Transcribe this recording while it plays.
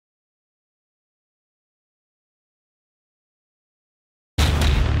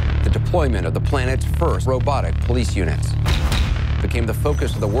deployment of the planet's first robotic police units. Became the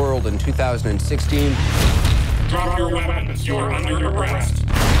focus of the world in 2016. Drop your weapons, you're under arrest.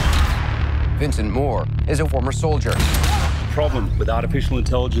 Vincent Moore is a former soldier. The problem with artificial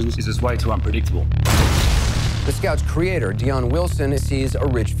intelligence is it's way too unpredictable. The Scout's creator, Dion Wilson, sees a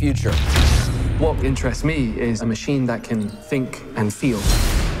rich future. What interests me is a machine that can think and feel.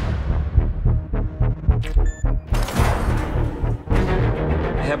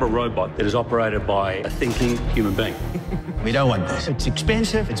 I have a robot that is operated by a thinking human being. We don't want this. It's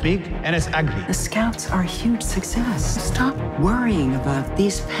expensive, it's big, and it's ugly. The Scouts are a huge success. Stop worrying about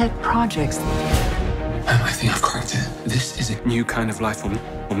these pet projects. I think I've cracked it. This is a new kind of life form,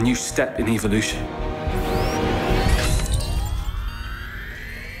 a new step in evolution.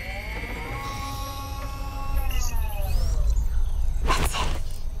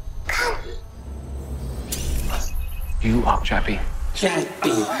 You are Chappie. Chappie.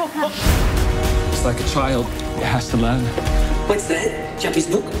 It's like a child. It has to learn. What's that? Chappie's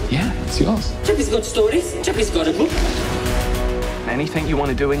book? Yeah, it's yours. Chappie's got stories. Chappie's got a book. Anything you want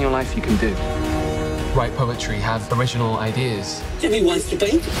to do in your life, you can do. Write poetry, have original ideas. Chappie wants to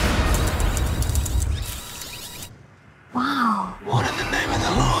paint. Wow. What in the name of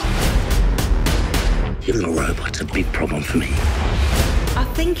the law? Even a robot's a big problem for me. A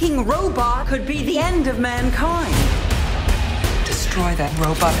thinking robot could be the end of mankind. Destroy that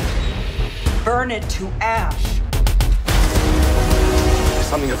robot. Burn it to ash.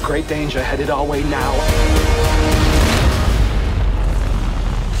 Something of great danger headed our way now.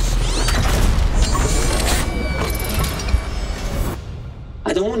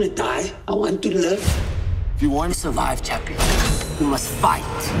 I don't want to die. I want to live. If you want to survive, Chappie, you must fight.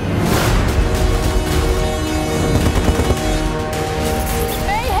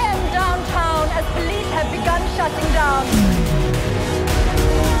 Police have begun shutting down.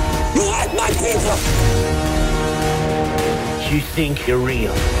 You hurt my people! You think you're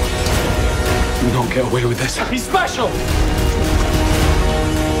real? You don't get away with this. He's special!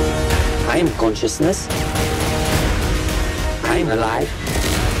 I am consciousness. I am alive.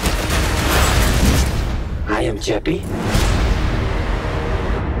 I am Chappie.